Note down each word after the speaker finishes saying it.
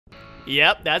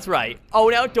Yep, that's right.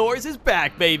 Own Outdoors is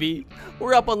back, baby.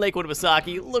 We're up on Lake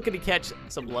Winnipesaukee looking to catch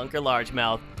some lunker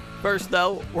largemouth. First,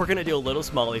 though, we're going to do a little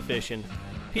smallie fishing.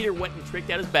 Peter went and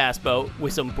tricked out his bass boat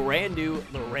with some brand new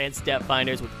Lowrance depth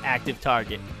finders with active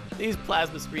target. These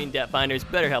plasma screen depth finders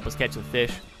better help us catch some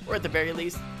fish, or at the very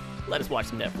least, let us watch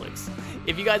some Netflix.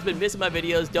 If you guys been missing my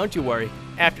videos, don't you worry.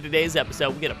 After today's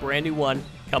episode, we get a brand new one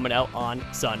coming out on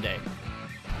Sunday.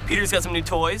 Peter's got some new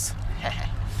toys.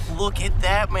 Look at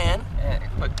that, man. Yeah,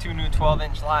 put 2 new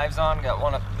 12-inch lives on. Got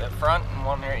one up the front and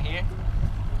one right here.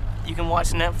 You can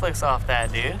watch Netflix off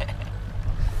that, dude.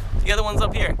 The other one's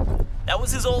up here. That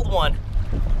was his old one.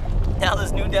 Now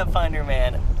this new depth finder,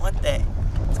 man. What the?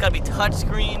 It's gotta be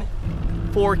touchscreen,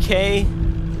 4K,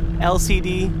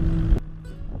 LCD.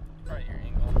 Right your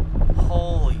angle.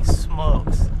 Holy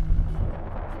smokes.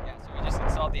 Yeah, so we just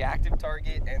installed the active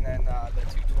target and then the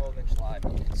 2 12-inch live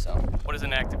units. So What does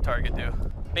an active target do?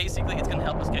 Basically, it's gonna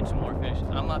help us catch some more fish.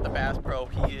 I'm not the bass pro,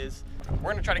 he is.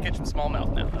 We're gonna try to catch some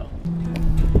smallmouth now, though.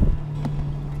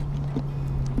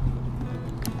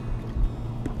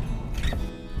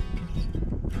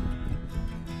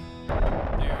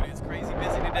 Dude, it's crazy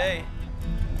busy today.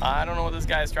 I don't know what this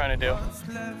guy's trying to do. What's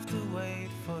left to wait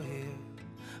for here?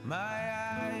 My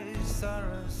eyes are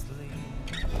asleep.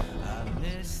 I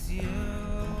miss you.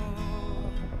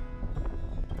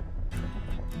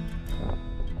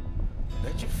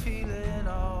 Bet you're feeling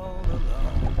all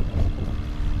alone.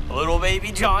 Little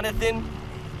baby Jonathan,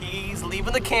 he's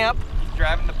leaving the camp. he's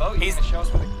driving the boat. He's gonna show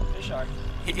us where the fish are.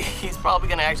 He's probably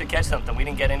gonna actually catch something. We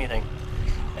didn't get anything.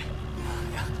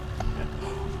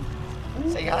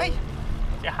 Say hi.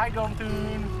 Say hi,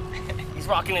 Jonathan. He's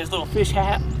rocking his little fish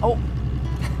hat. Oh.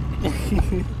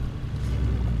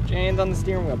 Hands on the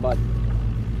steering wheel, bud.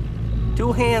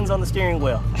 2 hands on the steering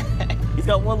wheel. He's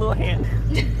got 1 little hand.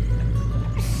 You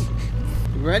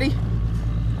ready?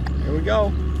 Here we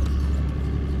go.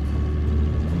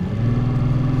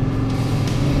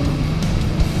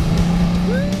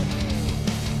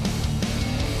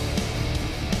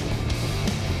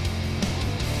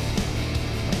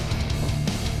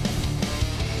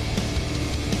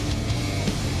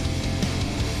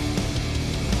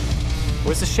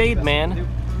 Where's the shade, man?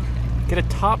 Get a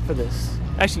top for this.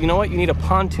 Actually, you know what? You need a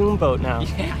pontoon boat now.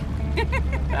 Yeah.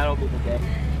 That'll be the day.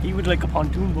 He would like a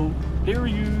pontoon boat. There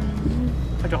he is.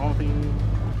 Jonathan.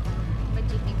 What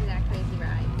do you think of that crazy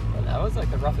ride? Well, that was like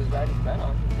the roughest ride he's been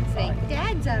on. It's like,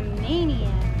 Dad's a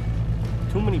maniac.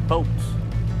 Too many boats.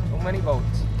 So many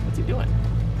boats. What's he doing?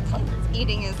 He's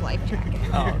eating his life jacket.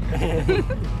 Oh.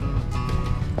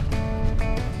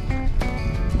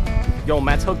 Yo,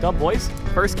 Matt's hooked up, boys.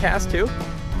 First cast, too.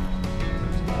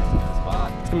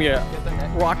 It's gonna be a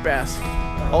rock bass.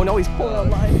 Oh no, he's pulling on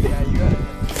line. Yeah, you got it.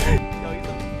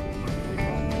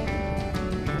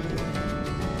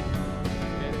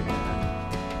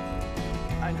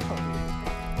 I know.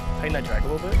 Tighten that drag a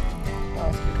little bit. Oh,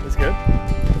 that's good. That's good.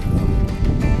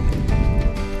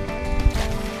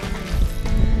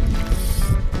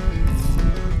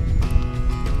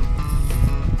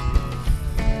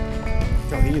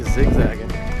 Oh, he is zigzagging.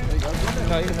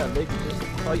 No, he doesn't have big. He's just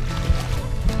tight.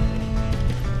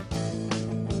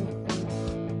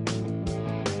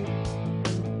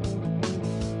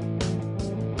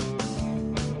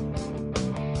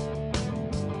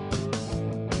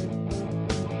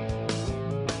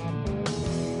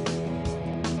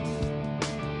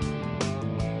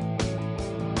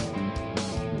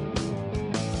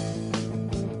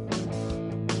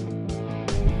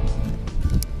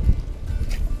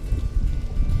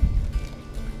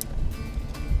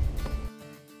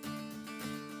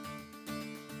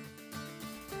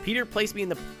 Peter placed me in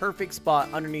the perfect spot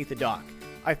underneath the dock.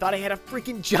 I thought I had a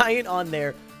freaking giant on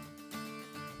there.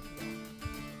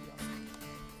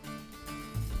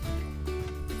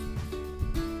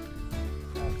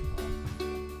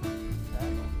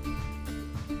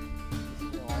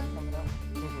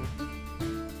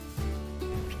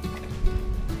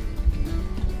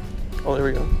 Oh, there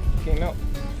we go. Came out.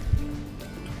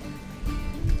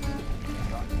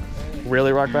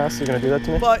 Really, rock bass? You're gonna do that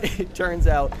to me? But it turns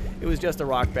out it was just a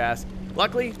rock bass.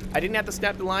 Luckily, I didn't have to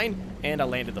snap the line, and I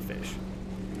landed the fish.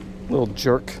 Little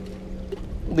jerk.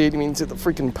 Leading me into the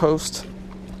freaking post.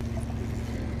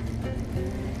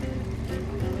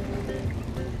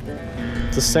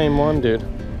 It's the same one, dude.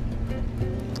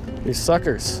 These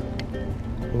suckers.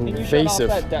 Can you shut off Invasive.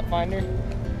 that depth finder?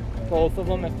 Both of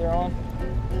them if they're on.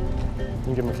 Can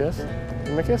you give him a kiss?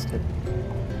 Give him a kiss, dude.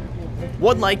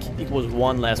 1 like equals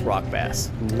 1 less rock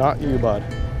bass. Not you, bud.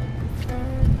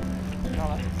 No,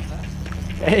 that's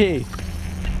Hey,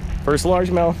 first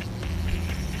largemouth.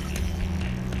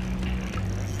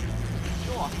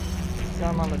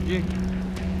 Got him on the jig.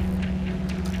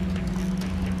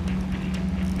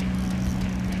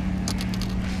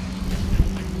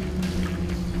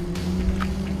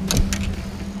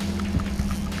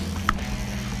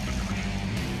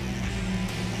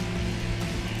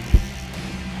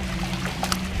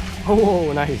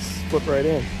 Oh, nice. Flip right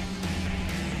in.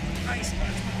 Nice.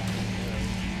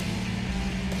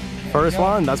 First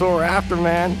one, that's what we're after,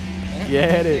 man.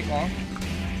 Get it.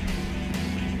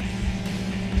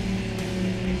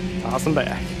 Awesome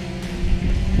back.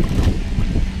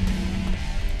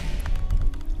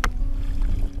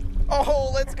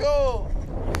 Oh, let's go.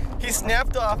 He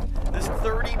snapped off this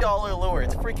 $30 lure.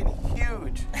 It's freaking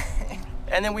huge.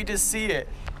 And then we just see it.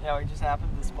 Yeah, we just happened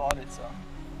to spot it, so.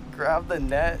 Grab the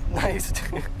net. Nice.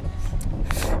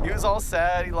 He was all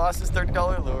sad. He lost his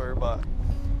 $30 lure, but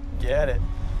get it.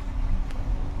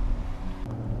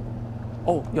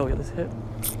 Oh, yo, this hit.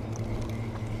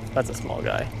 That's a small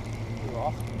guy. You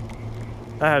off?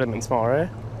 That had to have been small, right?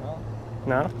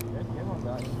 No? There's good ones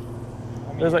out here. I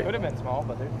mean, There's it like- could have been small,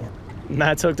 but there's.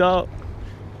 Matt's hooked up.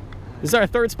 This is our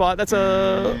third spot. That's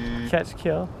a catch,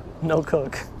 kill, no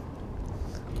cook.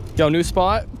 Yo, new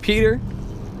spot. Peter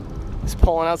is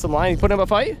pulling out some line. You putting up a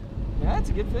fight? Yeah, it's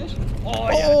a good fish. Oh,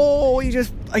 Oh,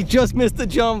 I just missed the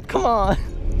jump. Come on.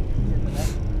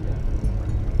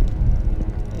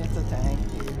 It's a tank.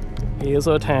 He is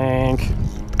a tank.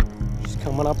 Just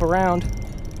coming up around.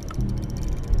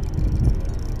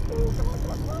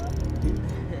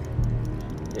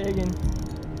 Digging.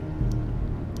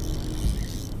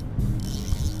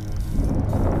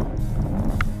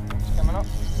 Coming up.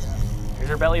 Here's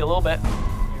her belly a little bit.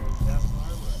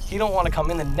 He don't want to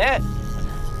come in the net.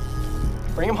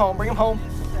 Bring him home, bring him home.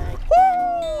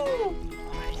 Woo!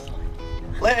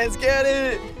 Let's get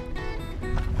it.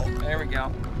 There we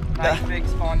go. Nice big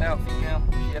spawned out female.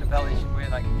 She had a belly, she weighed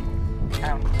like a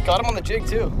pound. Got him on the jig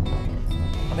too.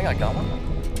 I think I got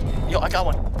one. Yo, I got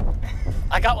one.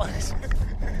 I got one.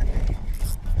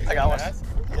 I got one.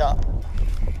 Yeah.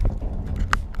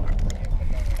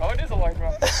 Oh, it is a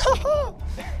largemouth.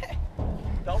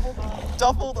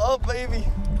 Doubled up, baby.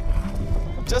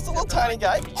 Just a little tiny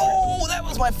guy. Oh, that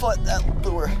was my foot, that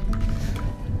lure.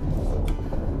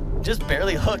 Just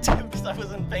barely hooked because I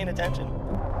wasn't paying attention.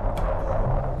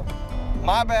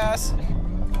 My bass,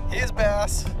 his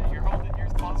bass. Yeah, you're holding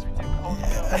yours closer too. Holding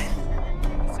it up.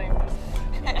 The same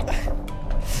distance.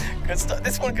 Good stuff.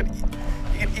 This one could eat.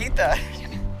 You could eat that.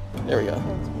 There we go.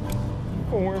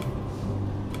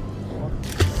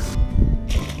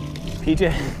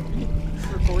 PJ.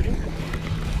 Recording.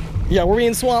 Yeah, we're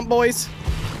being swamp boys.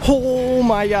 Oh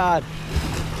my God.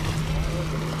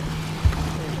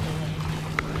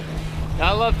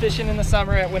 I love fishing in the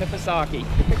summer at Winnipesaukee.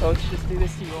 Coach just do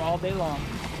this to you all day long.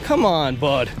 Come on,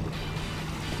 bud.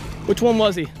 Which one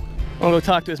was he? I'm gonna go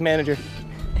talk to his manager.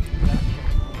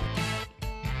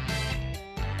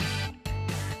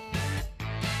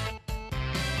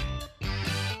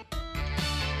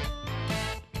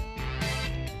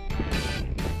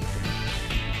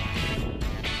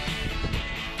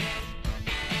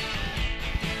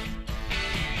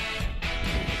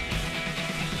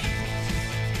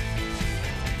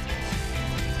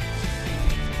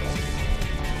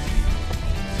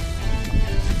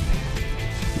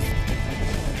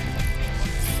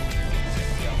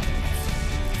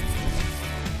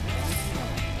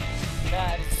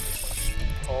 That is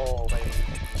Oh, baby.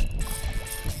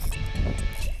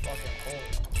 fucking cool.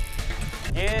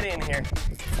 Get in here.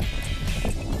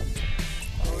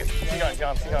 She gonna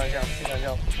jump. She gonna jump. She gonna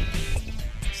jump.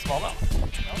 Smallmouth.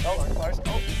 Oh, Lars.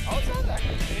 Oh, it's not that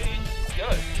good. It's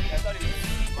good. I thought he was.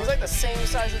 He's like the same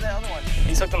size as the other one.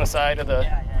 He's hooked on the side of the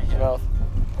mouth.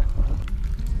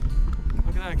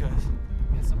 Look at that, guys.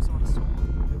 Yeah, some sort of sore.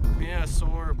 Yeah,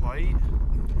 sore bite.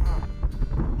 Huh.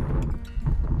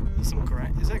 Some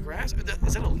grass. Is that grass?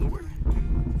 Is that a lure?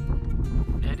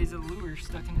 That is a lure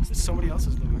stuck in his. It's somebody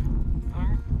else's lure.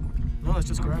 Alright. No, that's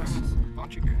just grass.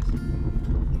 Bunch of grass.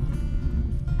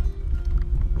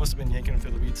 Must have been yanking him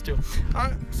through the weeds too.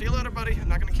 Alright, see you later, buddy. I'm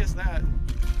not gonna kiss that.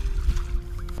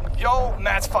 Yo,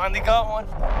 Matt's finally got one.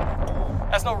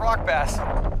 That's no rock bass.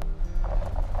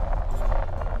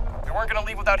 We weren't gonna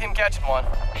leave without him catching one.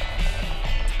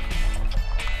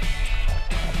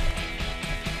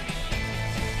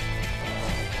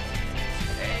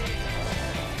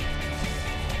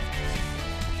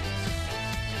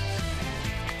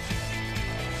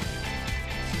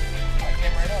 I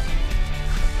came right up.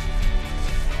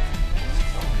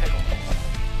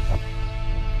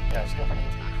 Yeah, just go for it.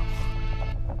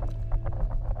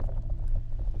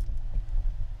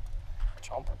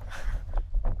 Chomp.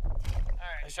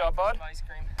 Alright. Nice job, bud. Some ice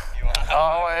cream.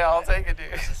 Oh, yeah, I'll take it,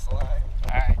 dude.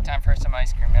 Alright, time for some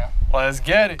ice cream now. Let's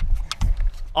get it.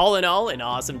 All in all, an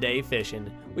awesome day fishing.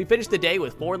 We finished the day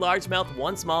with 4 largemouth,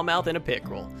 1 smallmouth, and a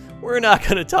pickerel. We're not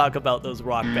going to talk about those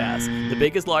rock bass. The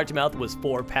biggest largemouth was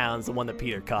 4 pounds, the one that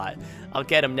Peter caught. I'll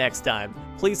get him next time.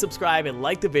 Please subscribe and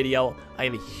like the video. I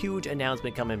have a huge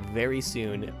announcement coming very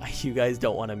soon. You guys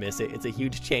don't want to miss it. It's a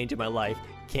huge change in my life.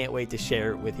 Can't wait to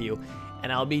share it with you.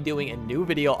 And I'll be doing a new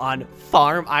video on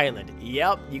Farm Island.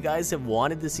 Yep, you guys have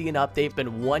wanted to see an update. It's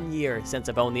been 1 year since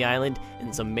I've owned the island,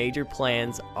 and some major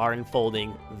plans are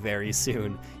unfolding very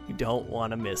soon. You don't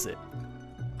want to miss it.